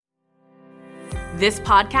This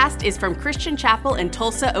podcast is from Christian Chapel in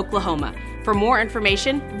Tulsa, Oklahoma. For more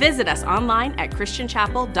information, visit us online at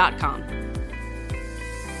christianchapel.com.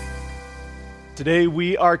 Today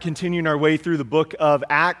we are continuing our way through the book of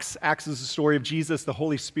Acts. Acts is the story of Jesus, the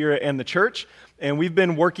Holy Spirit, and the church. And we've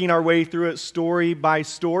been working our way through it story by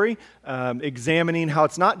story, examining how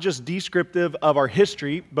it's not just descriptive of our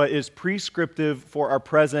history, but is prescriptive for our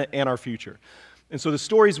present and our future. And so the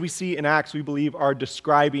stories we see in Acts, we believe, are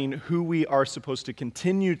describing who we are supposed to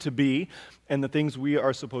continue to be and the things we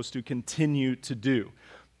are supposed to continue to do.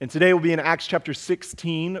 And today we'll be in Acts chapter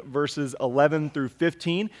 16, verses 11 through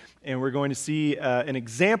 15, and we're going to see an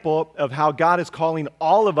example of how God is calling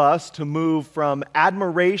all of us to move from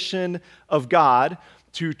admiration of God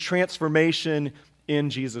to transformation in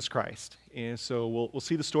Jesus Christ. And so we'll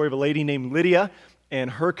see the story of a lady named Lydia and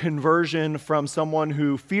her conversion from someone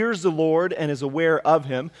who fears the Lord and is aware of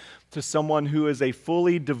Him to someone who is a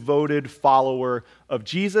fully devoted follower of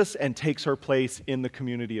Jesus and takes her place in the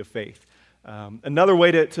community of faith. Another way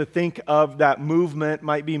to think of that movement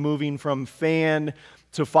might be moving from fan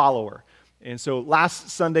to follower. And so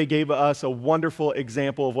last Sunday gave us a wonderful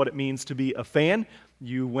example of what it means to be a fan.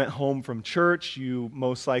 You went home from church, you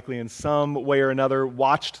most likely in some way or another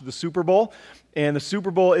watched the Super Bowl, and the Super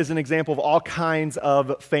Bowl is an example of all kinds of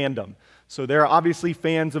fandom. So there are obviously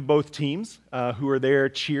fans of both teams who are there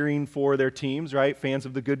cheering for their teams, right? Fans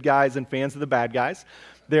of the good guys and fans of the bad guys.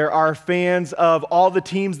 There are fans of all the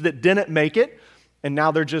teams that didn't make it, and now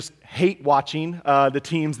they're just hate watching the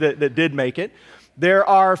teams that did make it. There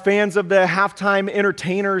are fans of the halftime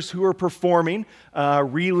entertainers who are performing,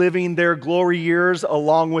 reliving their glory years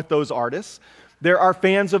along with those artists. There are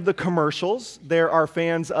fans of the commercials. There are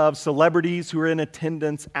fans of celebrities who are in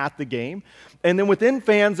attendance at the game. And then within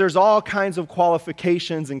fans, there's all kinds of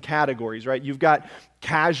qualifications and categories, right? You've got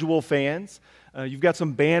casual fans. You've got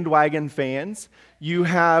some bandwagon fans. You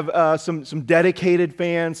have some dedicated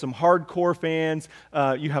fans, some hardcore fans.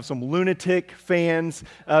 You have some lunatic fans.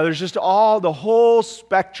 There's just the whole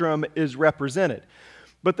spectrum is represented.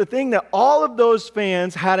 But the thing that all of those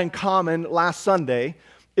fans had in common last Sunday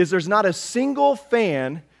is there's not a single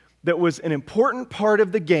fan that was an important part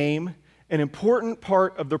of the game, an important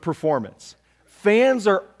part of the performance. Fans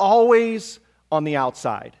are always on the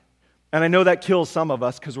outside. And I know that kills some of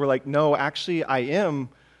us because we're like, no, actually, I am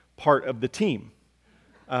part of the team.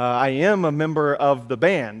 I am a member of the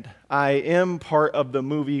band. I am part of the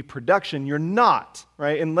movie production. You're not,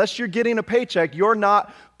 right? Unless you're getting a paycheck, you're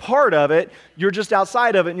not part of it. You're just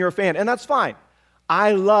outside of it and you're a fan. And that's fine.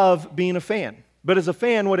 I love being a fan. But as a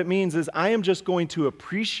fan, what it means is I am just going to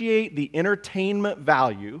appreciate the entertainment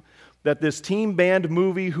value that this team, band,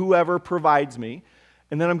 movie, whoever provides me,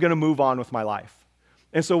 and then I'm going to move on with my life.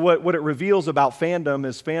 And so what it reveals about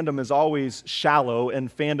fandom is always shallow and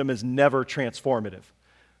fandom is never transformative.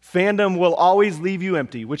 Fandom will always leave you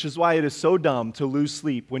empty, which is why it is so dumb to lose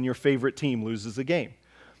sleep when your favorite team loses a game.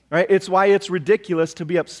 Right? It's why it's ridiculous to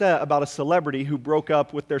be upset about a celebrity who broke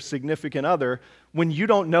up with their significant other when you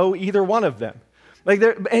don't know either one of them.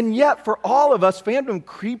 And yet, for all of us, fandom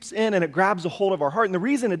creeps in and it grabs a hold of our heart. And the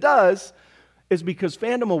reason it does is because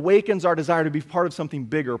fandom awakens our desire to be part of something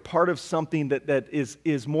bigger, part of something that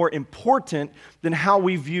is more important than how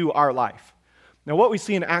we view our life. Now, what we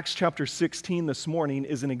see in Acts chapter 16 this morning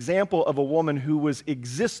is an example of a woman who was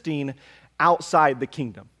existing outside the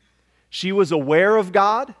kingdom. She was aware of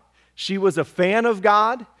God. She was a fan of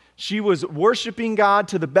God. She was worshiping God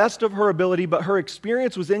to the best of her ability, but her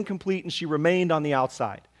experience was incomplete and she remained on the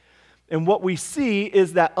outside. And what we see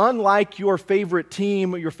is that unlike your favorite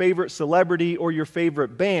team, your favorite celebrity, or your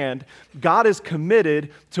favorite band, God is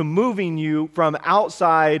committed to moving you from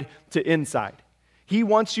outside to inside. He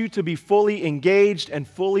wants you to be fully engaged and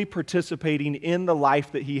fully participating in the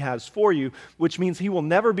life that He has for you, which means He will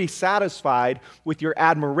never be satisfied with your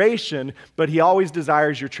admiration, but He always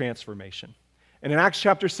desires your transformation. And in Acts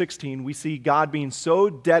chapter 16, we see God being so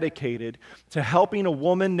dedicated to helping a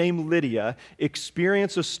woman named Lydia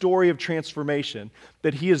experience a story of transformation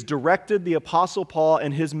that He has directed the Apostle Paul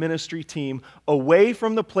and his ministry team away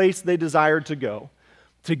from the place they desired to go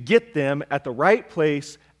to get them at the right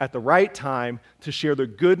place at the right time to share the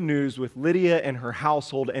good news with Lydia and her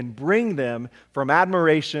household and bring them from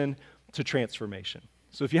admiration to transformation.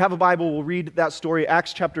 So if you have a Bible, we'll read that story,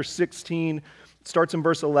 Acts chapter 16, starts in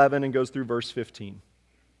verse 11 and goes through verse 15.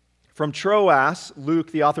 From Troas,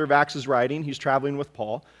 Luke, the author of Acts, is writing. He's traveling with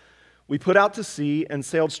Paul. We put out to sea and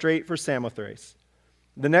sailed straight for Samothrace.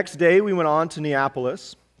 The next day we went on to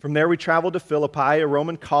Neapolis. From there we traveled to Philippi, a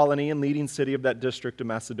Roman colony and leading city of that district of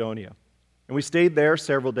Macedonia. And we stayed there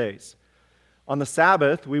several days. On the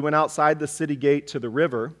Sabbath, we went outside the city gate to the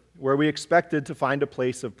river, where we expected to find a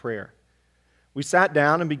place of prayer. We sat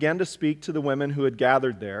down and began to speak to the women who had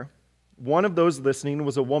gathered there. One of those listening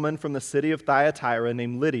was a woman from the city of Thyatira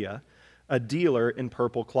named Lydia, a dealer in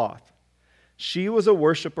purple cloth. She was a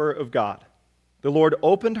worshiper of God. The Lord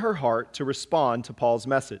opened her heart to respond to Paul's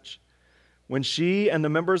message. When she and the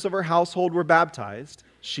members of her household were baptized,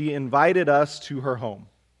 she invited us to her home.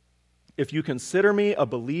 "If you consider me a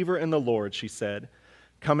believer in the Lord," she said,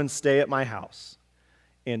 "come and stay at my house."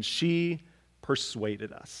 And she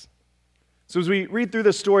persuaded us. So as we read through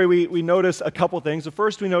this story, we notice a couple things. The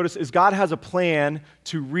first we notice is God has a plan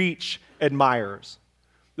to reach admirers.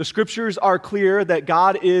 The scriptures are clear that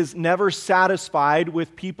God is never satisfied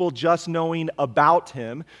with people just knowing about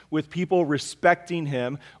him, with people respecting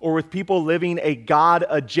him, or with people living a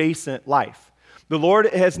God-adjacent life. The Lord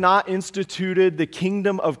has not instituted the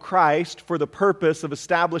kingdom of Christ for the purpose of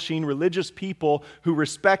establishing religious people who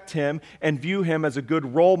respect him and view him as a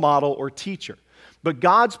good role model or teacher. But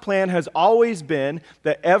God's plan has always been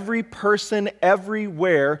that every person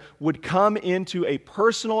everywhere would come into a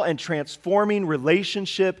personal and transforming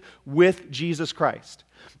relationship with Jesus Christ.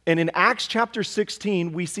 And in Acts chapter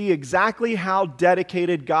 16, we see exactly how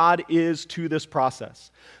dedicated God is to this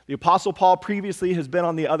process. The Apostle Paul previously has been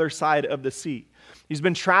on the other side of the sea. He's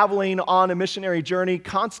been traveling on a missionary journey,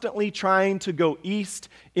 constantly trying to go east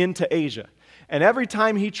into Asia. And every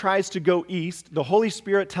time he tries to go east, the Holy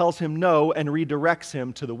Spirit tells him no and redirects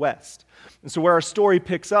him to the west. And so where our story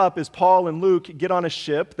picks up is Paul and Luke get on a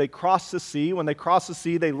ship, they cross the sea. When they cross the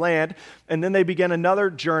sea, they land, and then they begin another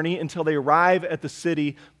journey until they arrive at the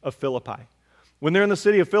city of Philippi. When they're in the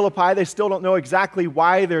city of Philippi, they still don't know exactly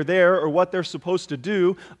why they're there or what they're supposed to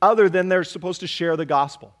do, other than they're supposed to share the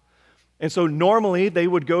gospel. And so normally they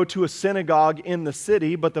would go to a synagogue in the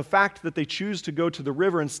city, but the fact that they choose to go to the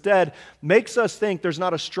river instead makes us think there's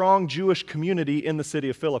not a strong Jewish community in the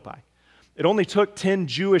city of Philippi. It only took 10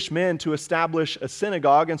 Jewish men to establish a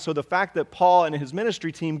synagogue, and so the fact that Paul and his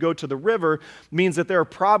ministry team go to the river means that there are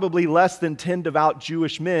probably less than 10 devout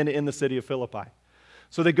Jewish men in the city of Philippi.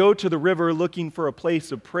 So they go to the river looking for a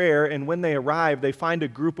place of prayer, and when they arrive, they find a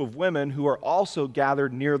group of women who are also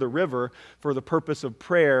gathered near the river for the purpose of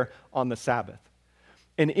prayer on the Sabbath.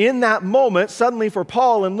 And in that moment, suddenly for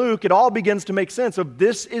Paul and Luke, it all begins to make sense of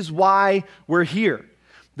this is why we're here.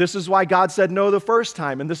 This is why God said no the first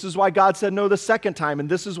time, and this is why God said no the second time, and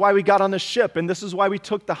this is why we got on the ship, and this is why we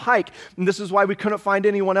took the hike, and this is why we couldn't find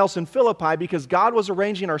anyone else in Philippi, because God was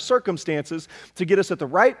arranging our circumstances to get us at the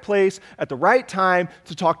right place, at the right time,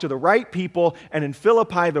 to talk to the right people, and in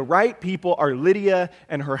Philippi, the right people are Lydia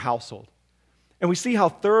and her household. And we see how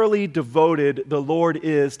thoroughly devoted the Lord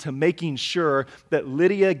is to making sure that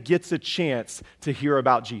Lydia gets a chance to hear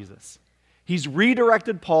about Jesus. He's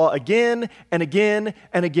redirected Paul again and again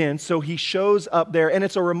and again, so he shows up there. And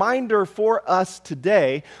it's a reminder for us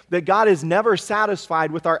today that God is never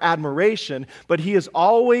satisfied with our admiration, but he is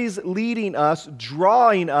always leading us,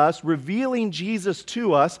 drawing us, revealing Jesus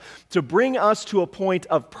to us to bring us to a point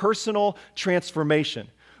of personal transformation,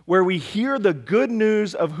 where we hear the good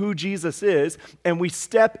news of who Jesus is and we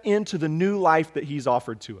step into the new life that he's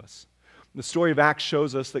offered to us. The story of Acts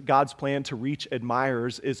shows us that God's plan to reach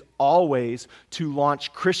admirers is always to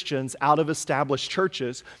launch Christians out of established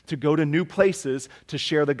churches to go to new places to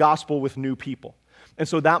share the gospel with new people. And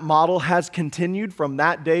so that model has continued from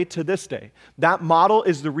that day to this day. That model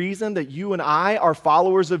is the reason that you and I are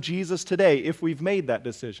followers of Jesus today, if we've made that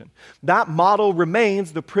decision. That model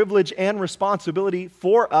remains the privilege and responsibility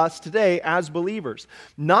for us today as believers.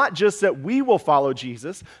 Not just that we will follow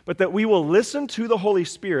Jesus, but that we will listen to the Holy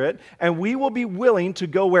Spirit and we will be willing to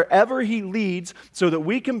go wherever he leads so that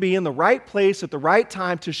we can be in the right place at the right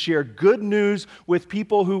time to share good news with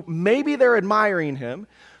people who maybe they're admiring him,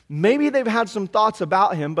 maybe they've had some thoughts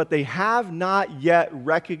about him, but they have not yet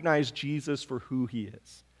recognized Jesus for who he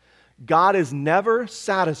is. God is never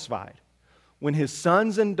satisfied when his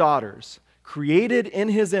sons and daughters, created in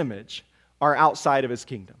his image, are outside of his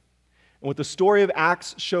kingdom. And what the story of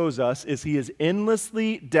Acts shows us is he is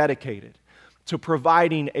endlessly dedicated to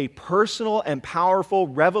providing a personal and powerful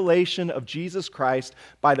revelation of Jesus Christ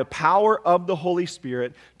by the power of the Holy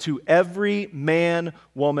Spirit to every man,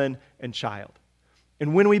 woman, and child.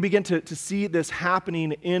 And when we begin to see this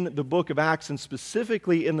happening in the book of Acts, and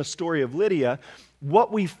specifically in the story of Lydia,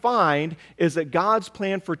 what we find is that God's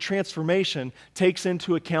plan for transformation takes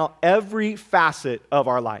into account every facet of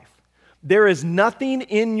our life. There is nothing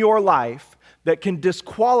in your life that can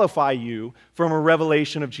disqualify you from a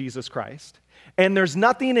revelation of Jesus Christ. And there's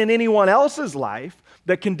nothing in anyone else's life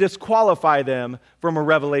that can disqualify them from a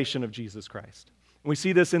revelation of Jesus Christ. And we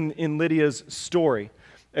see this in Lydia's story.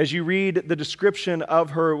 As you read the description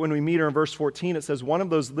of her when we meet her in verse 14, it says, one of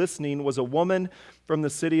those listening was a woman from the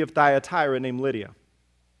city of Thyatira named Lydia.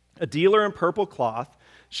 A dealer in purple cloth,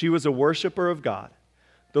 she was a worshiper of God.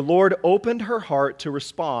 The Lord opened her heart to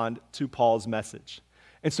respond to Paul's message.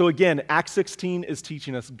 And so again, Acts 16 is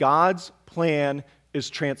teaching us God's plan is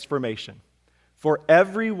transformation. For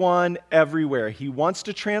everyone, everywhere. He wants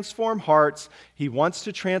to transform hearts. He wants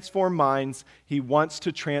to transform minds. He wants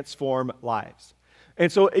to transform lives.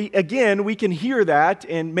 And so again, we can hear that,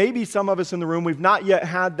 and maybe some of us in the room, we've not yet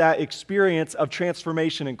had that experience of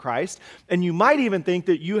transformation in Christ, and you might even think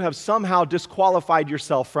that you have somehow disqualified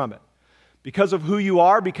yourself from it. Because of who you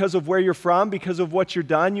are, because of where you're from, because of what you're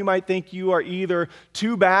done, you might think you are either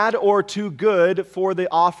too bad or too good for the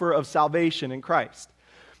offer of salvation in Christ.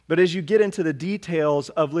 But as you get into the details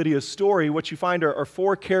of Lydia's story, what you find are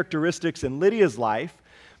four characteristics in Lydia's life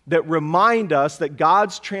that remind us that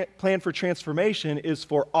God's plan for transformation is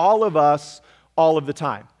for all of us, all of the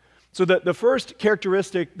time. So the first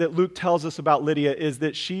characteristic that Luke tells us about Lydia is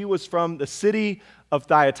that she was from the city of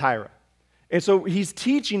Thyatira. And so he's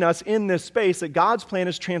teaching us in this space that God's plan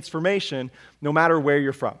is transformation no matter where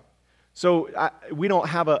you're from. So we don't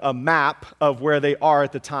have a map of where they are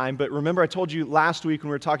at the time, but remember I told you last week when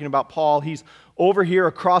we were talking about Paul, he's over here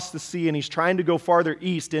across the sea and he's trying to go farther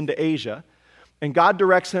east into Asia. And God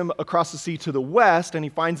directs him across the sea to the west, and he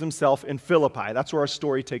finds himself in Philippi. That's where our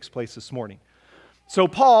story takes place this morning. So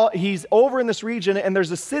Paul, he's over in this region, and there's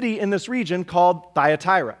a city in this region called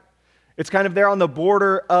Thyatira. It's kind of there on the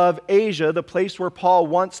border of Asia, the place where Paul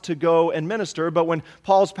wants to go and minister. But when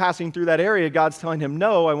Paul's passing through that area, God's telling him,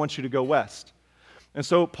 no, I want you to go west. And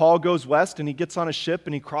so Paul goes west, and he gets on a ship,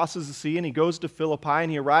 and he crosses the sea, and he goes to Philippi, and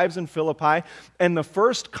he arrives in Philippi. And the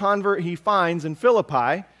first convert he finds in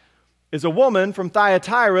Philippi is a woman from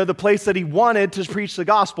Thyatira, the place that he wanted to preach the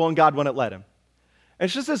gospel, and God wouldn't let him.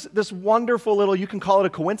 And it's just this wonderful little, you can call it a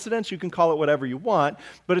coincidence, you can call it whatever you want,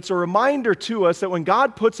 but it's a reminder to us that when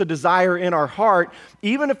God puts a desire in our heart,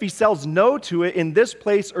 even if he says no to it in this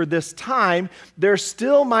place or this time, there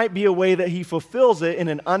still might be a way that he fulfills it in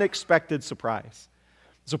an unexpected surprise.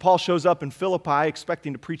 So Paul shows up in Philippi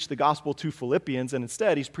expecting to preach the gospel to Philippians, and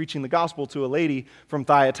instead he's preaching the gospel to a lady from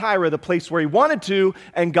Thyatira, the place where he wanted to,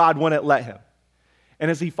 and God wouldn't let him. And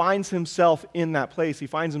as he finds himself in that place, he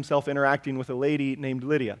finds himself interacting with a lady named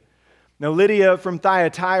Lydia. Now Lydia from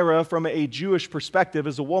Thyatira, from a Jewish perspective,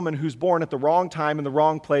 is a woman who's born at the wrong time in the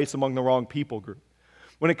wrong place among the wrong people group.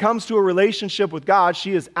 When it comes to a relationship with God,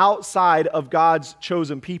 she is outside of God's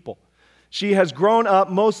chosen people. She has grown up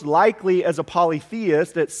most likely as a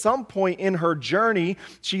polytheist. At some point in her journey,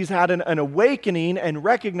 she's had an awakening and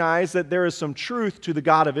recognized that there is some truth to the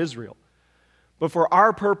God of Israel. But for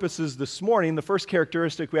our purposes this morning, the first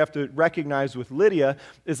characteristic we have to recognize with Lydia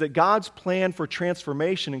is that God's plan for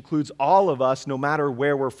transformation includes all of us, no matter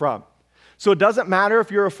where we're from. So it doesn't matter if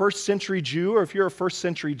you're a first century Jew or if you're a first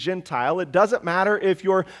century Gentile. It doesn't matter if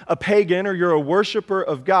you're a pagan or you're a worshiper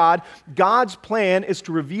of God. God's plan is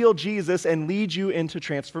to reveal Jesus and lead you into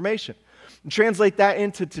transformation. And translate that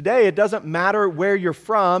into today, it doesn't matter where you're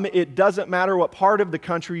from. It doesn't matter what part of the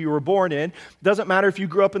country you were born in. It doesn't matter if you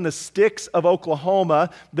grew up in the sticks of Oklahoma,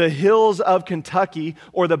 the hills of Kentucky,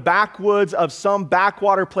 or the backwoods of some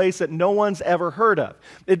backwater place that no one's ever heard of.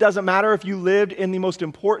 It doesn't matter if you lived in the most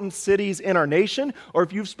important cities in our nation or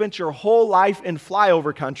if you've spent your whole life in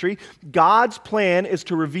flyover country. God's plan is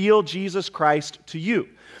to reveal Jesus Christ to you.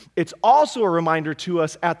 It's also a reminder to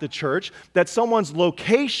us at the church that someone's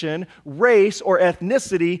location, race, or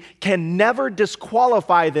ethnicity can never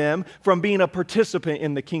disqualify them from being a participant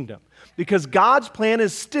in the kingdom. Because God's plan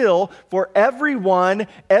is still for everyone,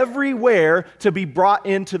 everywhere, to be brought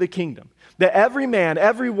into the kingdom. That every man,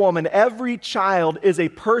 every woman, every child is a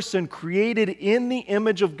person created in the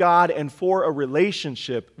image of God and for a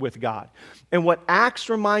relationship with God. And what Acts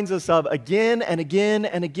reminds us of again and again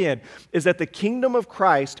and again is that the kingdom of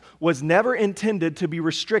Christ was never intended to be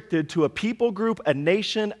restricted to a people group, a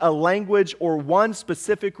nation, a language, or one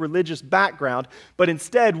specific religious background. But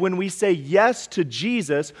instead, when we say yes to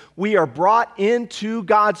Jesus, we are brought into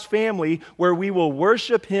God's family where we will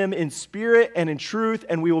worship him in spirit and in truth,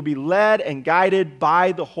 and we will be led and guided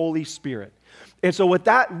by the Holy Spirit. And so what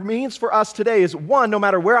that means for us today is, one, no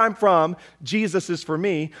matter where I'm from, Jesus is for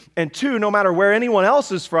me. And two, no matter where anyone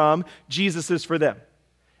else is from, Jesus is for them.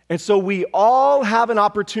 And so we all have an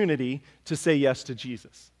opportunity to say yes to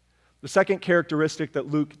Jesus. The second characteristic that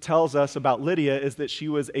Luke tells us about Lydia is that she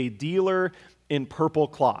was a dealer in purple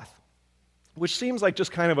cloth, which seems like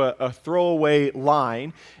just kind of a throwaway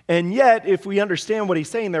line. And yet, if we understand what he's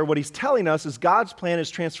saying there, what he's telling us is God's plan is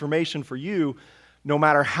transformation for you no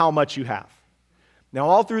matter how much you have. Now,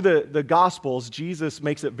 all through the Gospels, Jesus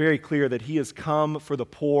makes it very clear that he has come for the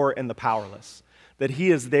poor and the powerless, that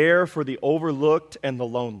he is there for the overlooked and the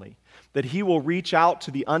lonely, that he will reach out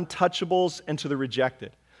to the untouchables and to the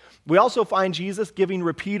rejected. We also find Jesus giving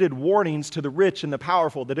repeated warnings to the rich and the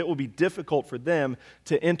powerful that it will be difficult for them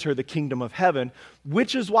to enter the kingdom of heaven,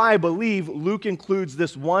 which is why I believe Luke includes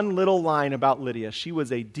this one little line about Lydia. She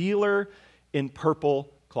was a dealer in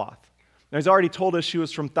purple cloth. Now, he's already told us she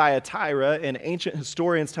was from Thyatira, and ancient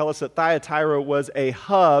historians tell us that Thyatira was a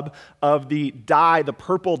hub of the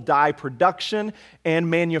purple dye production and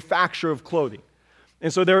manufacture of clothing.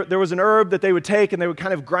 And so there was an herb that they would take, and they would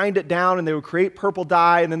kind of grind it down, and they would create purple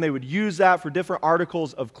dye, and then they would use that for different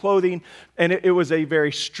articles of clothing. And it was a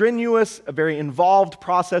very strenuous, a very involved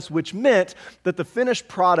process, which meant that the finished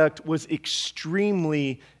product was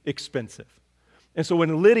extremely expensive. And so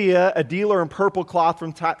when Lydia, a dealer in purple cloth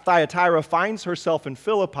from Thyatira, finds herself in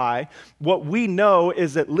Philippi, what we know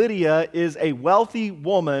is that Lydia is a wealthy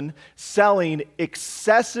woman selling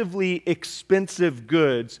excessively expensive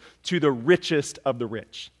goods to the richest of the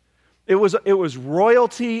rich. It was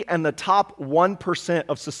royalty and the top 1%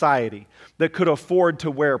 of society that could afford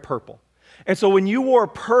to wear purple. And so when you wore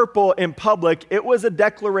purple in public, it was a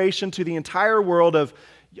declaration to the entire world of,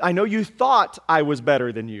 I know you thought I was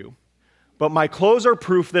better than you, but my clothes are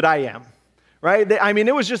proof that I am, right? I mean,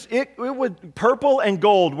 it was purple and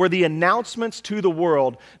gold were the announcements to the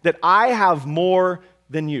world that I have more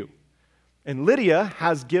than you. And Lydia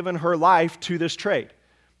has given her life to this trade.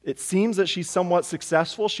 It seems that she's somewhat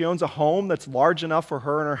successful. She owns a home that's large enough for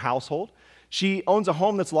her and her household. She owns a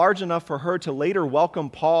home that's large enough for her to later welcome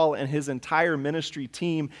Paul and his entire ministry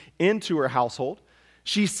team into her household.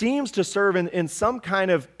 She seems to serve in some kind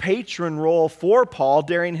of patron role for Paul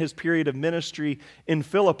during his period of ministry in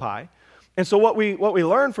Philippi. And so what we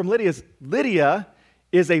learn from Lydia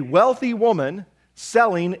is a wealthy woman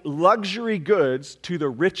selling luxury goods to the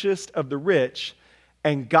richest of the rich,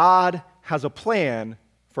 and God has a plan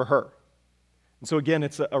for her. And so again,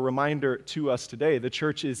 it's a reminder to us today. The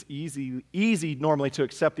church is easy normally to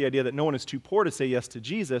accept the idea that no one is too poor to say yes to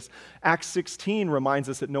Jesus. Acts 16 reminds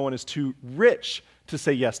us that no one is too rich to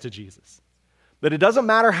say yes to Jesus. That it doesn't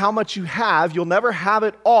matter how much you have, you'll never have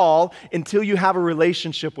it all until you have a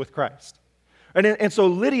relationship with Christ. And so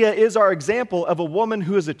Lydia is our example of a woman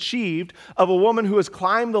who has achieved, of a woman who has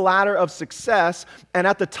climbed the ladder of success, and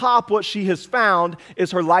at the top what she has found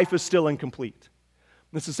is her life is still incomplete.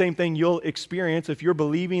 It's the same thing you'll experience if you're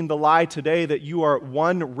believing the lie today that you are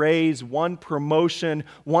one raise, one promotion,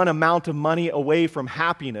 one amount of money away from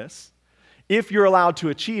happiness. If you're allowed to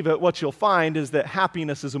achieve it, what you'll find is that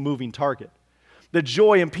happiness is a moving target. That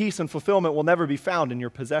joy and peace and fulfillment will never be found in your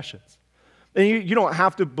possessions. And you don't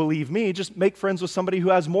have to believe me, just make friends with somebody who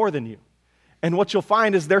has more than you. And what you'll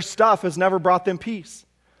find is their stuff has never brought them peace.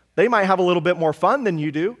 They might have a little bit more fun than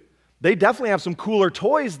you do. They definitely have some cooler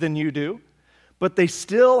toys than you do. But they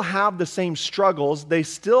still have the same struggles. They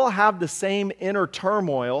still have the same inner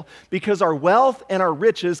turmoil because our wealth and our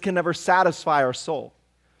riches can never satisfy our soul.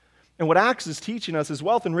 And what Acts is teaching us is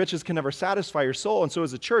wealth and riches can never satisfy your soul. And so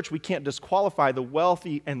as a church, we can't disqualify the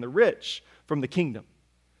wealthy and the rich from the kingdom.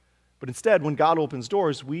 But instead, when God opens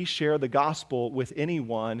doors, we share the gospel with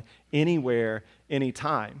anyone, anywhere,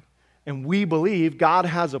 anytime. And we believe God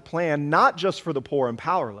has a plan not just for the poor and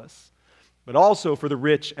powerless, but also for the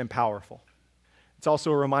rich and powerful. It's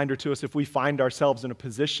also a reminder to us if we find ourselves in a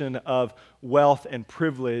position of wealth and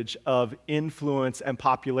privilege, of influence and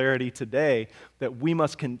popularity today, that we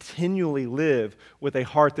must continually live with a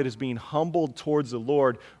heart that is being humbled towards the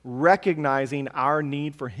Lord, recognizing our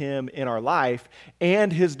need for Him in our life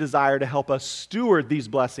and His desire to help us steward these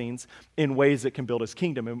blessings in ways that can build His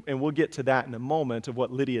kingdom. And we'll get to that in a moment of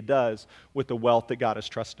what Lydia does with the wealth that God has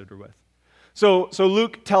trusted her with. So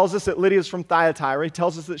Luke tells us that Lydia is from Thyatira. He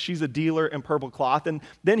tells us that she's a dealer in purple cloth. And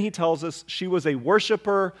then he tells us she was a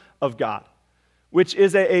worshiper of God, which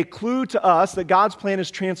is a clue to us that God's plan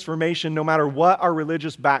is transformation no matter what our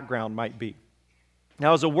religious background might be.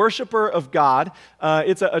 Now, as a worshiper of God,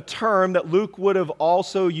 it's a term that Luke would have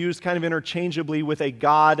also used kind of interchangeably with a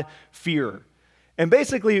God-fearer. And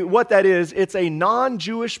basically what that is, it's a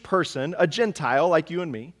non-Jewish person, a Gentile like you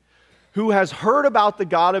and me, who has heard about the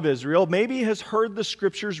God of Israel, maybe has heard the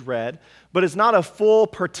scriptures read, but is not a full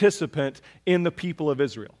participant in the people of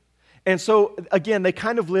Israel. And so, again, they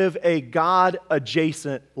kind of live a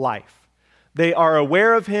God-adjacent life. They are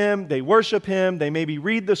aware of Him, they worship Him, they maybe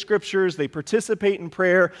read the scriptures, they participate in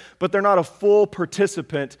prayer, but they're not a full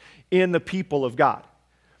participant in the people of God.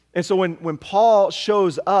 And so when Paul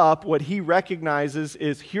shows up, what he recognizes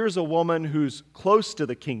is here's a woman who's close to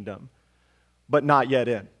the kingdom, but not yet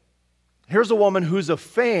in. Here's a woman who's a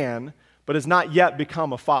fan, but has not yet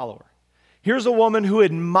become a follower. Here's a woman who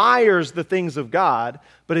admires the things of God,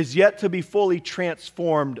 but is yet to be fully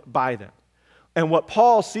transformed by them. And what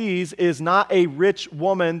Paul sees is not a rich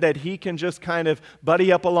woman that he can just kind of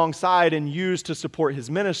buddy up alongside and use to support his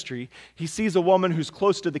ministry. He sees a woman who's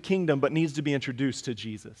close to the kingdom, but needs to be introduced to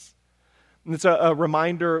Jesus. And it's a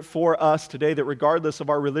reminder for us today that regardless of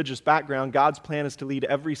our religious background, God's plan is to lead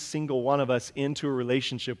every single one of us into a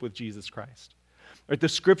relationship with Jesus Christ. Right? The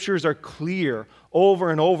scriptures are clear over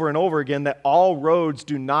and over and over again that all roads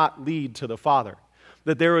do not lead to the Father.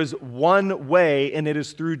 That there is one way, and it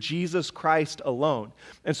is through Jesus Christ alone.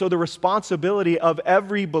 And so the responsibility of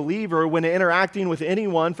every believer when interacting with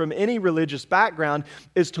anyone from any religious background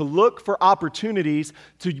is to look for opportunities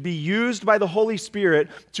to be used by the Holy Spirit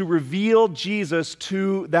to reveal Jesus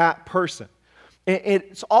to that person.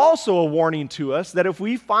 It's also a warning to us that if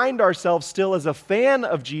we find ourselves still as a fan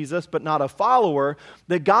of Jesus but not a follower,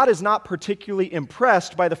 that God is not particularly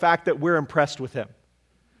impressed by the fact that we're impressed with him.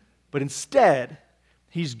 But instead,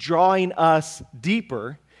 he's drawing us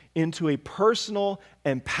deeper into a personal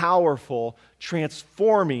and powerful,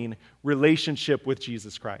 transforming relationship with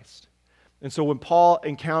Jesus Christ. And so when Paul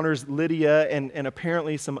encounters Lydia and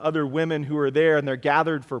apparently some other women who are there and they're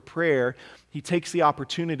gathered for prayer, he takes the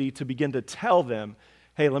opportunity to begin to tell them,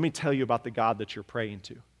 hey, let me tell you about the God that you're praying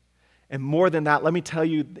to. And more than that, let me tell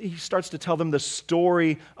you, he starts to tell them the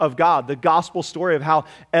story of God, the gospel story of how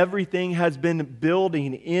everything has been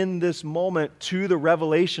building in this moment to the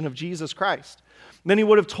revelation of Jesus Christ. Then he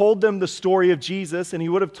would have told them the story of Jesus, and he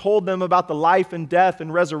would have told them about the life and death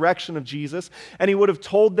and resurrection of Jesus, and he would have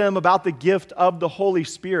told them about the gift of the Holy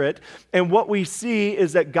Spirit. And what we see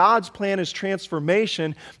is that God's plan is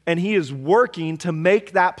transformation, and he is working to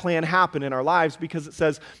make that plan happen in our lives, because it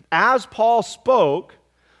says, as Paul spoke,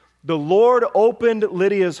 the Lord opened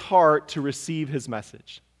Lydia's heart to receive his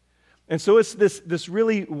message. And so it's this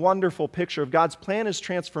really wonderful picture of God's plan is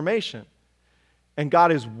transformation, and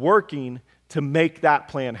God is working to make that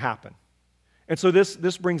plan happen. And so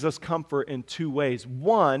this brings us comfort in two ways.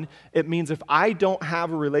 One, it means if I don't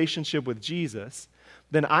have a relationship with Jesus,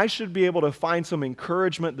 then I should be able to find some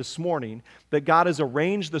encouragement this morning that God has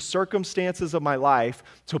arranged the circumstances of my life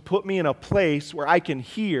to put me in a place where I can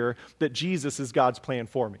hear that Jesus is God's plan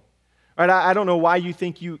for me. Right, I don't know why you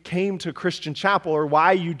think you came to Christian Chapel or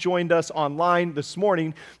why you joined us online this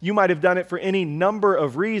morning. You might have done it for any number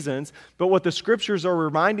of reasons, but what the scriptures are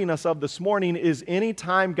reminding us of this morning is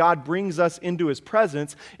anytime God brings us into his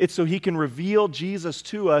presence, it's so he can reveal Jesus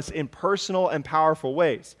to us in personal and powerful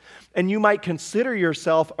ways. And you might consider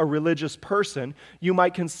yourself a religious person. You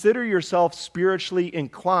might consider yourself spiritually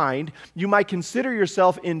inclined. You might consider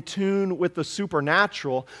yourself in tune with the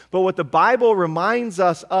supernatural. But what the Bible reminds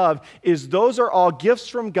us of is those are all gifts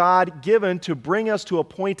from God given to bring us to a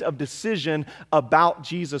point of decision about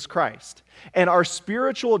Jesus Christ. And our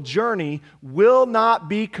spiritual journey will not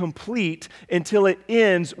be complete until it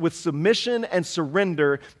ends with submission and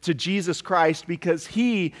surrender to Jesus Christ, because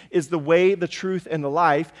he is the way, the truth, and the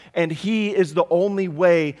life, and he is the only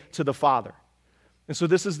way to the Father. And so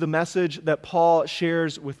this is the message that Paul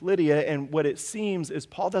shares with Lydia, and what it seems is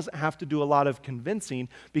Paul doesn't have to do a lot of convincing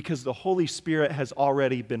because the Holy Spirit has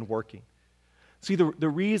already been working. See, the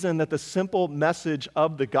reason that the simple message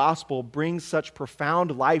of the gospel brings such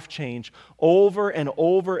profound life change over and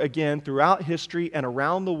over again throughout history and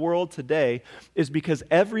around the world today is because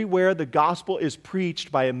everywhere the gospel is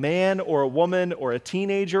preached by a man or a woman or a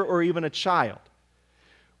teenager or even a child,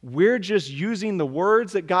 we're just using the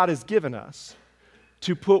words that God has given us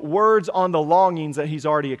to put words on the longings that he's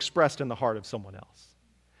already expressed in the heart of someone else.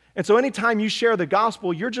 And so anytime you share the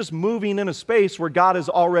gospel, you're just moving in a space where God has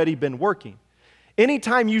already been working.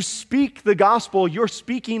 Anytime you speak the gospel, you're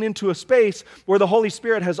speaking into a space where the Holy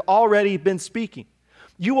Spirit has already been speaking.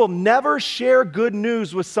 You will never share good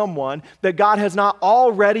news with someone that God has not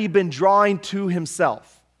already been drawing to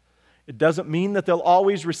himself. It doesn't mean that they'll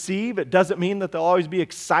always receive. It doesn't mean that they'll always be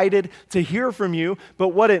excited to hear from you. But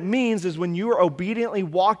what it means is when you are obediently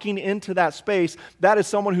walking into that space, that is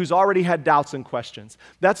someone who's already had doubts and questions.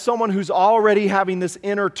 That's someone who's already having this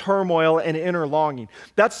inner turmoil and inner longing.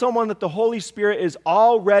 That's someone that the Holy Spirit is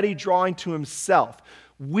already drawing to himself.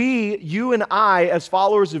 You and I, as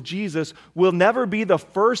followers of Jesus, will never be the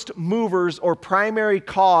first movers or primary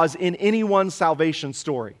cause in anyone's salvation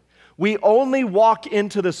story. We only walk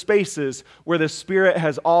into the spaces where the Spirit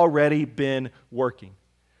has already been working.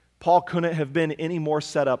 Paul couldn't have been any more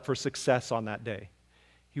set up for success on that day.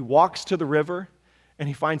 He walks to the river and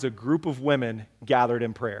he finds a group of women gathered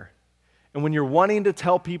in prayer. And when you're wanting to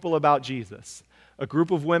tell people about Jesus, A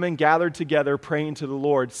group of women gathered together praying to the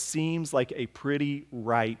Lord seems like a pretty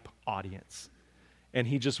ripe audience. And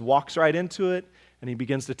he just walks right into it, and he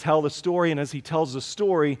begins to tell the story. And as he tells the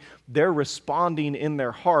story, they're responding in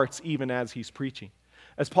their hearts even as he's preaching.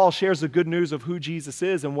 As Paul shares the good news of who Jesus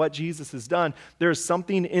is and what Jesus has done, there's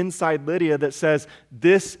something inside Lydia that says,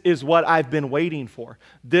 this is what I've been waiting for.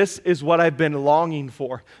 This is what I've been longing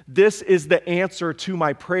for. This is the answer to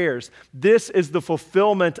my prayers. This is the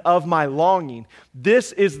fulfillment of my longing.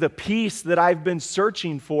 This is the peace that I've been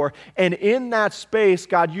searching for. And in that space,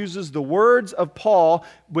 God uses the words of Paul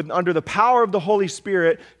under the power of the Holy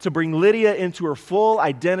Spirit to bring Lydia into her full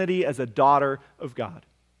identity as a daughter of God.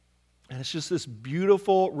 And it's just this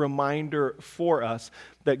beautiful reminder for us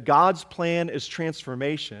that God's plan is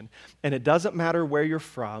transformation, and it doesn't matter where you're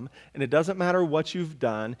from, and it doesn't matter what you've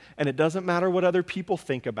done, and it doesn't matter what other people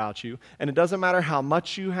think about you, and it doesn't matter how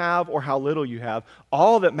much you have or how little you have.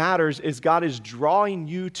 All that matters is God is drawing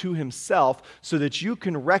you to himself so that you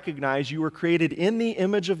can recognize you were created in the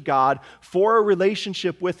image of God for a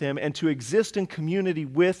relationship with him and to exist in community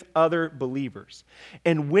with other believers.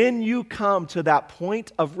 And when you come to that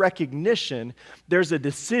point of recognition, there's a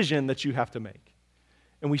decision that you have to make.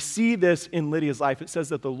 And we see this in Lydia's life. It says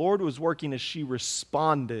that the Lord was working as she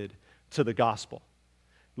responded to the gospel.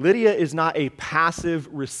 Lydia is not a passive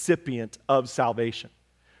recipient of salvation.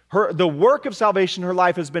 The work of salvation in her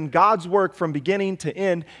life has been God's work from beginning to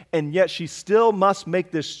end, and yet she still must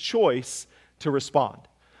make this choice to respond.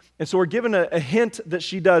 And so we're given a hint that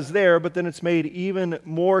she does there, but then it's made even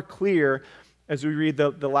more clear as we read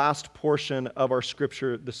the last portion of our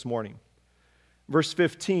scripture this morning. Verse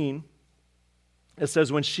 15, it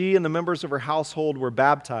says, when she and the members of her household were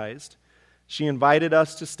baptized, she invited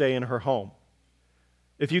us to stay in her home.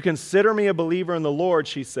 If you consider me a believer in the Lord,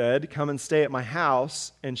 she said, come and stay at my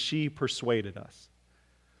house, and she persuaded us.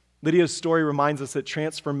 Lydia's story reminds us that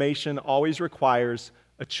transformation always requires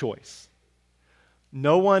a choice.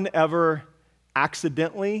 No one ever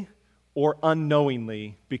accidentally or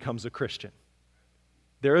unknowingly becomes a Christian.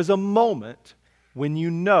 There is a moment when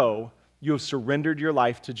you know you have surrendered your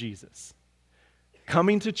life to Jesus.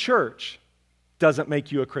 Coming to church doesn't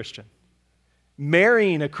make you a Christian.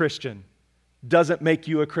 Marrying a Christian doesn't make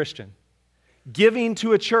you a Christian. Giving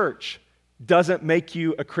to a church doesn't make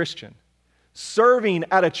you a Christian. Serving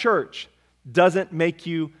at a church doesn't make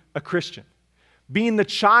you a Christian. Being the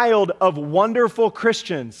child of wonderful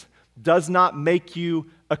Christians does not make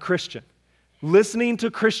you a Christian. Listening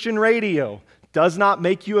to Christian radio does not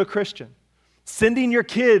make you a Christian. Sending your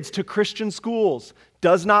kids to Christian schools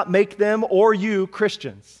does not make them or you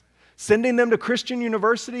Christians. Sending them to Christian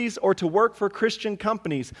universities or to work for Christian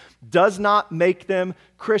companies does not make them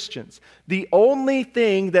Christians. The only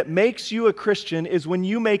thing that makes you a Christian is when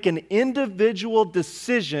you make an individual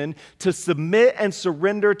decision to submit and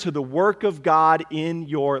surrender to the work of God in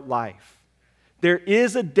your life. There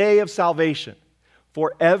is a day of salvation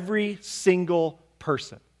for every single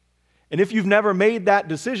person. And if you've never made that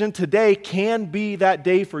decision, today can be that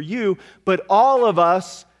day for you, but all of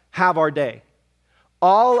us have our day.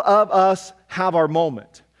 All of us have our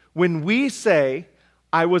moment. When we say,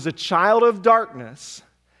 I was a child of darkness,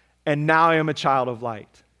 and now I am a child of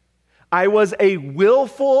light. I was a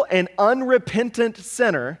willful and unrepentant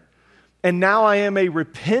sinner, and now I am a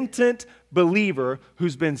repentant believer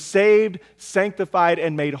who's been saved, sanctified,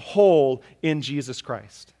 and made whole in Jesus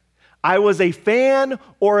Christ. I was a fan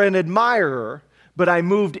or an admirer, but I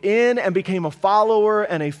moved in and became a follower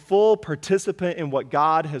and a full participant in what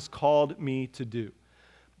God has called me to do.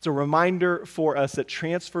 It's a reminder for us that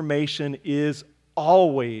transformation is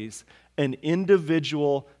always an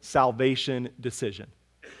individual salvation decision.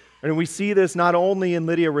 And we see this not only in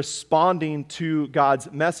Lydia responding to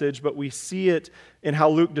God's message, but we see it in how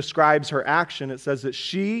Luke describes her action. It says that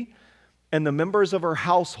she and the members of her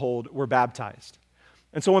household were baptized.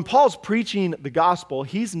 And so when Paul's preaching the gospel,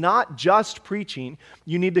 he's not just preaching,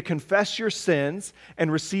 you need to confess your sins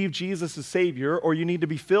and receive Jesus as Savior, or you need to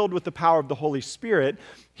be filled with the power of the Holy Spirit.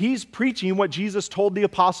 He's preaching what Jesus told the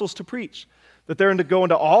apostles to preach, that they're to go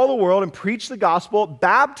into all the world and preach the gospel,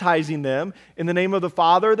 baptizing them in the name of the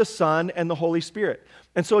Father, the Son, and the Holy Spirit.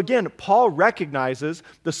 And so again, Paul recognizes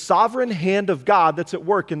the sovereign hand of God that's at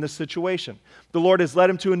work in this situation. The Lord has led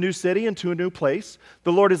him to a new city and to a new place.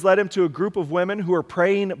 The Lord has led him to a group of women who are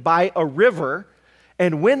praying by a river.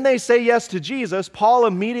 And when they say yes to Jesus, Paul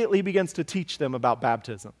immediately begins to teach them about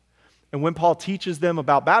baptism. And when Paul teaches them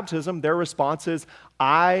about baptism, their response is,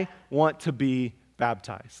 I want to be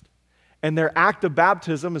baptized. And their act of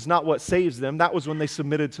baptism is not what saves them. That was when they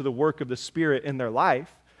submitted to the work of the Spirit in their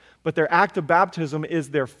life. But their act of baptism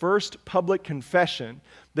is their first public confession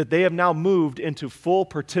that they have now moved into full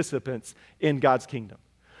participants in God's kingdom.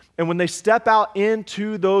 And when they step out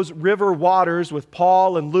into those river waters with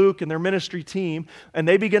Paul and Luke and their ministry team, and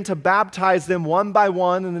they begin to baptize them one by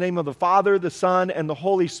one in the name of the Father, the Son, and the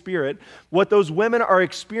Holy Spirit, what those women are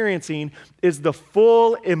experiencing is the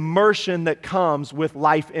full immersion that comes with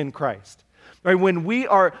life in Christ. Right? When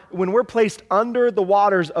we're placed under the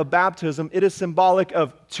waters of baptism, it is symbolic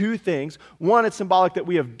of two things. One, it's symbolic that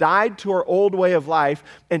we have died to our old way of life,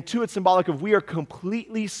 and two, it's symbolic of we are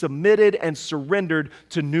completely submitted and surrendered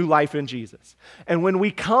to new life in Jesus. And when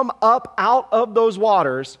we come up out of those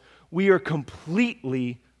waters, we are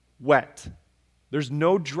completely wet. There's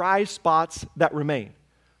no dry spots that remain.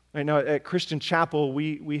 Right now at Christian Chapel,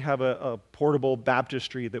 we have a portable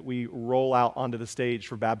baptistry that we roll out onto the stage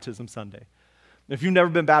for Baptism Sunday. If you've never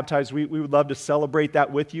been baptized, we would love to celebrate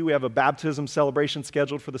that with you. We have a baptism celebration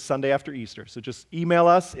scheduled for the Sunday after Easter. So just email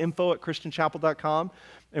us, info@christianchapel.com,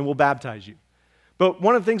 and we'll baptize you. But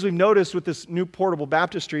one of the things we've noticed with this new portable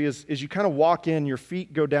baptistry is you kind of walk in, your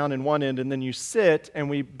feet go down in one end, and then you sit, and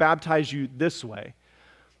we baptize you this way.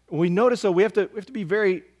 We notice, though, we have to be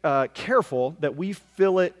very careful that we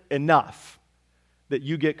fill it enough that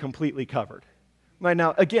you get completely covered. Right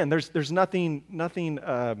now, again, there's nothing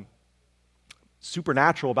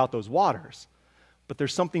supernatural about those waters, but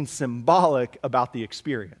there's something symbolic about the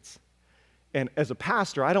experience. And as a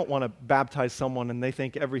pastor, I don't want to baptize someone and they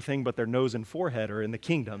think everything but their nose and forehead are in the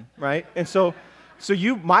kingdom, right? And so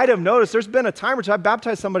you might have noticed there's been a time or two I've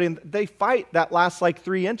baptized somebody and they fight that last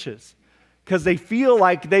 3 inches because they feel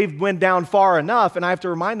like they've went down far enough, and I have to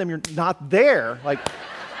remind them you're not there.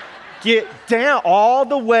 Get down all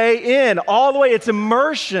the way in, all the way. It's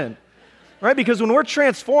immersion. Right? Because when we're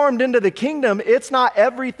transformed into the kingdom, it's not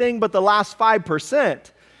everything but the last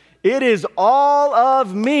 5%. It is all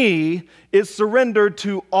of me is surrendered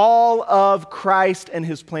to all of Christ and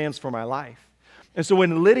his plans for my life. And so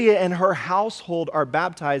when Lydia and her household are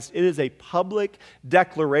baptized, it is a public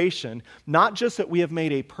declaration, not just that we have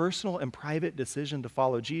made a personal and private decision to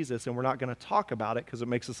follow Jesus and we're not going to talk about it because it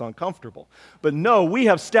makes us uncomfortable. But no, we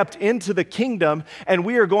have stepped into the kingdom and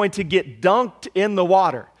we are going to get dunked in the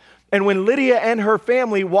water. And when Lydia and her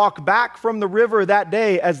family walk back from the river that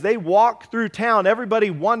day, as they walk through town, everybody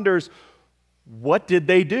wonders, what did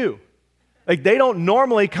they do? They don't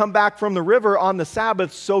normally come back from the river on the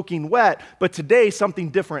Sabbath soaking wet, but today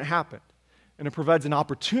something different happened. And it provides an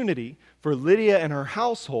opportunity for Lydia and her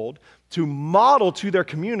household to model to their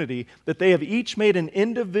community that they have each made an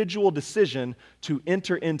individual decision to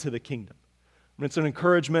enter into the kingdom. And it's an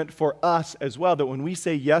encouragement for us as well that when we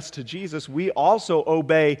say yes to Jesus, we also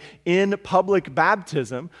obey in public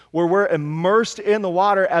baptism, where we're immersed in the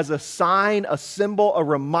water as a sign, a symbol, a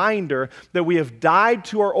reminder that we have died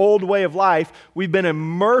to our old way of life. We've been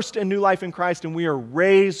immersed in new life in Christ, and we are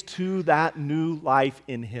raised to that new life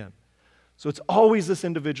in him. So it's always this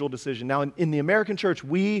individual decision. Now, in the American church,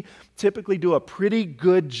 we typically do a pretty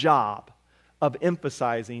good job of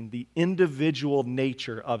emphasizing the individual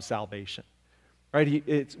nature of salvation.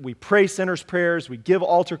 Right? We pray sinners' prayers, we give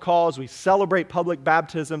altar calls, we celebrate public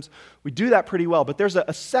baptisms. We do that pretty well. But there's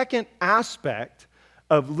a second aspect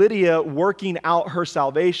of Lydia working out her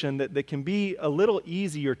salvation that can be a little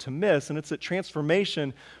easier to miss, and it's that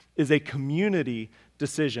transformation is a community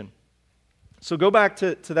decision. So go back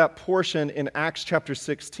to that portion in Acts chapter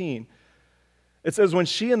 16. It says, when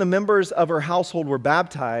she and the members of her household were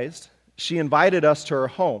baptized, she invited us to her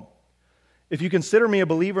home. If you consider me a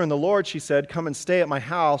believer in the Lord, she said, come and stay at my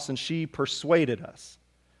house, and she persuaded us.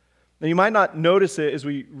 Now, you might not notice it as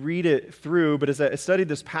we read it through, but as I studied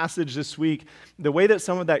this passage this week, the way that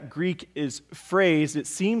some of that Greek is phrased, it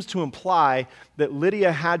seems to imply that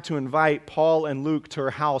Lydia had to invite Paul and Luke to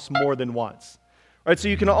her house more than once. Right? So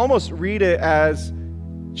you can almost read it as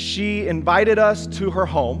she invited us to her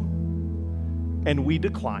home, and we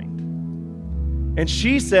declined. And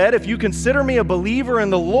she said, if you consider me a believer in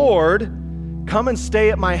the Lord, come and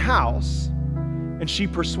stay at my house. And she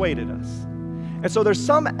persuaded us. And so there's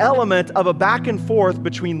some element of a back and forth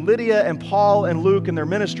between Lydia and Paul and Luke and their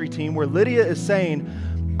ministry team where Lydia is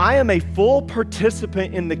saying, I am a full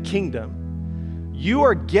participant in the kingdom. You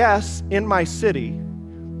are guests in my city.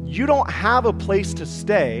 You don't have a place to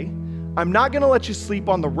stay. I'm not going to let you sleep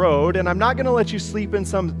on the road, and I'm not going to let you sleep in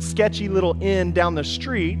some sketchy little inn down the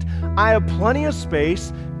street. I have plenty of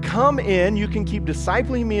space. Come in. You can keep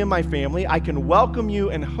discipling me and my family. I can welcome you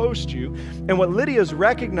and host you. And what Lydia is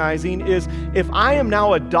recognizing is if I am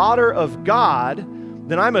now a daughter of God,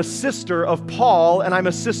 then I'm a sister of Paul and I'm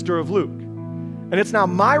a sister of Luke. And it's now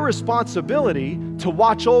my responsibility to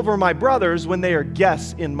watch over my brothers when they are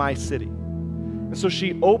guests in my city. And so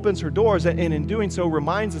she opens her doors, and in doing so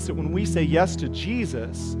reminds us that when we say yes to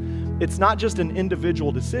Jesus, it's not just an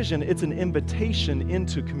individual decision, it's an invitation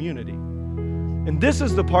into community. And this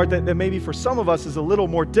is the part that maybe for some of us is a little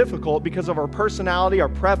more difficult because of our personality, our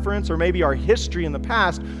preference, or maybe our history in the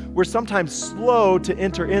past. We're sometimes slow to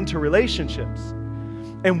enter into relationships.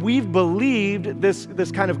 And we've believed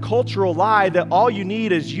this kind of cultural lie that all you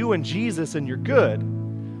need is you and Jesus and you're good.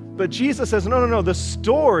 But Jesus says, no, the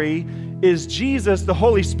story is Jesus, the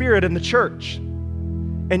Holy Spirit, and the church.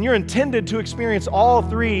 And you're intended to experience all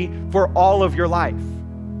three for all of your life.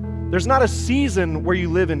 There's not a season where you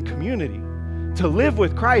live in community. To live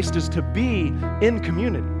with Christ is to be in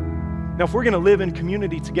community. Now, if we're going to live in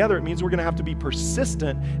community together, it means we're going to have to be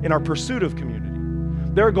persistent in our pursuit of community.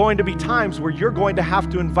 There are going to be times where you're going to have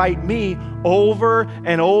to invite me over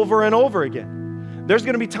and over and over again. There's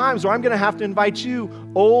going to be times where I'm going to have to invite you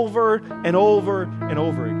over and over and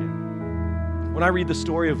over again. When I read the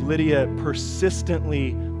story of Lydia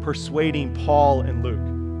persistently persuading Paul and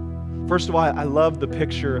Luke, first of all, I love the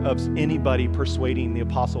picture of anybody persuading the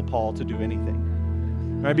Apostle Paul to do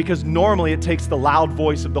anything, right? Because normally it takes the loud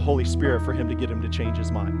voice of the Holy Spirit for him to get him to change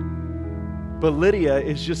his mind. But Lydia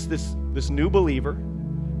is just this new believer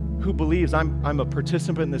who believes I'm a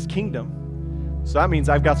participant in this kingdom, so that means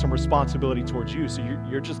I've got some responsibility towards you, so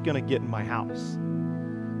you're just going to get in my house.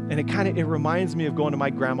 And it reminds me of going to my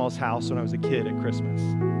grandma's house when I was a kid at Christmas.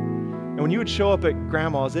 And when you would show up at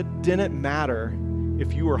grandma's, it didn't matter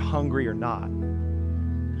if you were hungry or not.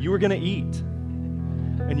 You were going to eat.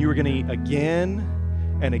 And you were going to eat again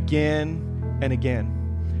and again and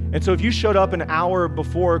again. And so if you showed up an hour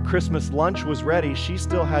before Christmas lunch was ready, she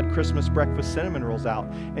still had Christmas breakfast cinnamon rolls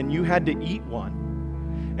out, and you had to eat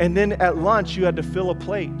one. And then at lunch, you had to fill a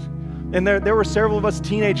plate. And there were several of us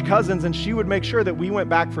teenage cousins, and she would make sure that we went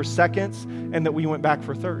back for seconds and that we went back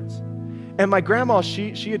for thirds. And my grandma,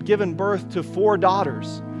 she had given birth to 4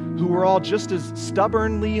 daughters who were all just as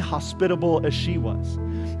stubbornly hospitable as she was.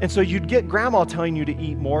 And so you'd get grandma telling you to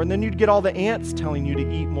eat more, and then you'd get all the aunts telling you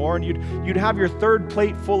to eat more, and you'd have your 3rd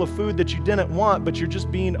plate full of food that you didn't want, but you're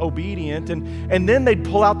just being obedient, and then they'd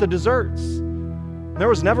pull out the desserts. There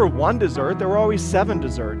was never one dessert, there were always 7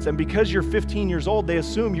 desserts. And because you're 15 years old, they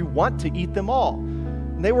assume you want to eat them all.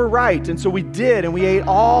 And they were right, and so we did, and we ate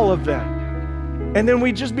all of them. And then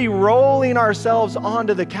we'd just be rolling ourselves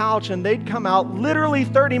onto the couch, and they'd come out literally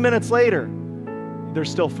 30 minutes later. There's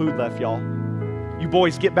still food left, y'all. You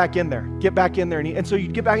boys, get back in there. Get back in there and eat. And so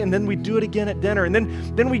you'd get back, and then we'd do it again at dinner. And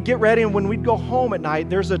then we'd get ready, and when we'd go home at night,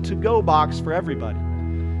 there's a to-go box for everybody.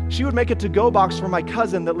 She would make a to-go box for my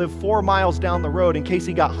cousin that lived 4 miles down the road in case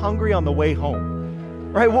he got hungry on the way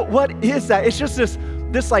home. Right? What is that? It's just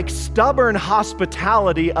this like stubborn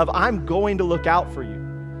hospitality of I'm going to look out for you.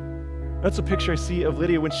 That's a picture I see of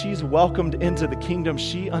Lydia. When she's welcomed into the kingdom,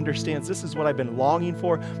 she understands this is what I've been longing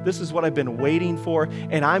for, this is what I've been waiting for,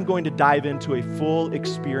 and I'm going to dive into a full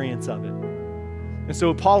experience of it. And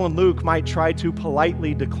so Paul and Luke might try to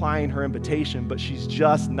politely decline her invitation, but she's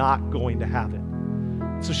just not going to have it.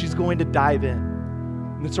 So she's going to dive in.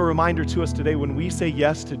 And it's a reminder to us today, when we say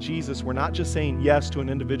yes to Jesus, we're not just saying yes to an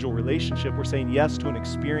individual relationship, we're saying yes to an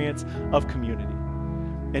experience of community.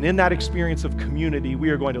 And in that experience of community,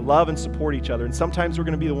 we are going to love and support each other. And sometimes we're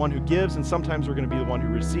going to be the one who gives, and sometimes we're going to be the one who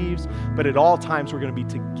receives. But at all times, we're going to be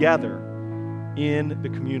together in the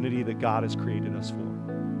community that God has created us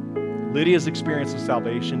for. Lydia's experience of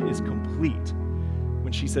salvation is complete.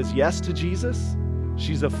 When she says yes to Jesus,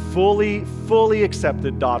 she's a fully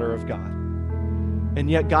accepted daughter of God. And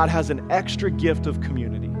yet God has an extra gift of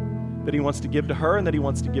community that he wants to give to her and that he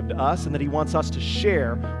wants to give to us and that he wants us to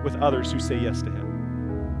share with others who say yes to him.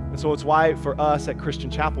 And so it's why for us at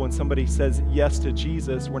Christian Chapel, when somebody says yes to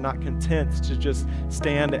Jesus, we're not content to just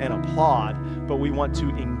stand and applaud, but we want to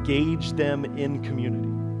engage them in community,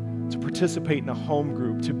 to participate in a home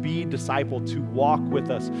group, to be discipled, to walk with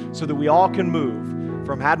us so that we all can move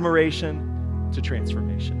from admiration to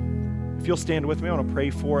transformation. If you'll stand with me, I want to pray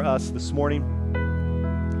for us this morning.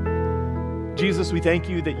 Jesus, we thank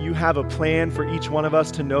you that you have a plan for each one of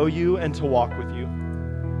us to know you and to walk with you.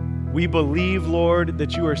 We believe, Lord,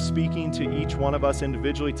 that you are speaking to each one of us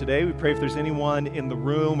individually today. We pray if there's anyone in the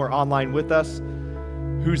room or online with us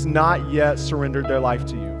who's not yet surrendered their life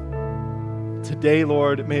to you. Today,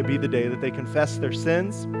 Lord, may it be the day that they confess their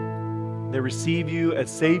sins, they receive you as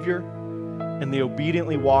Savior, and they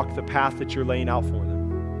obediently walk the path that you're laying out for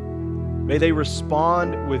them. May they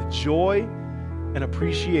respond with joy and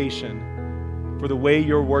appreciation for the way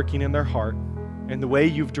you're working in their heart and the way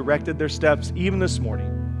you've directed their steps even this morning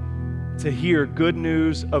to hear good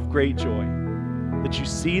news of great joy, that you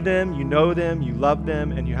see them, you know them, you love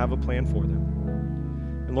them, and you have a plan for them.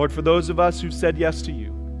 And Lord, for those of us who've said yes to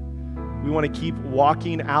you, we want to keep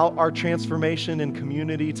walking out our transformation in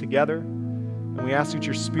community together. And we ask that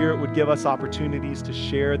your Spirit would give us opportunities to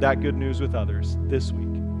share that good news with others this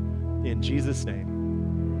week. In Jesus'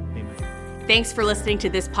 name, amen. Thanks for listening to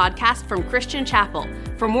this podcast from Christian Chapel.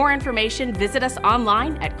 For more information, visit us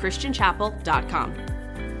online at christianchapel.com.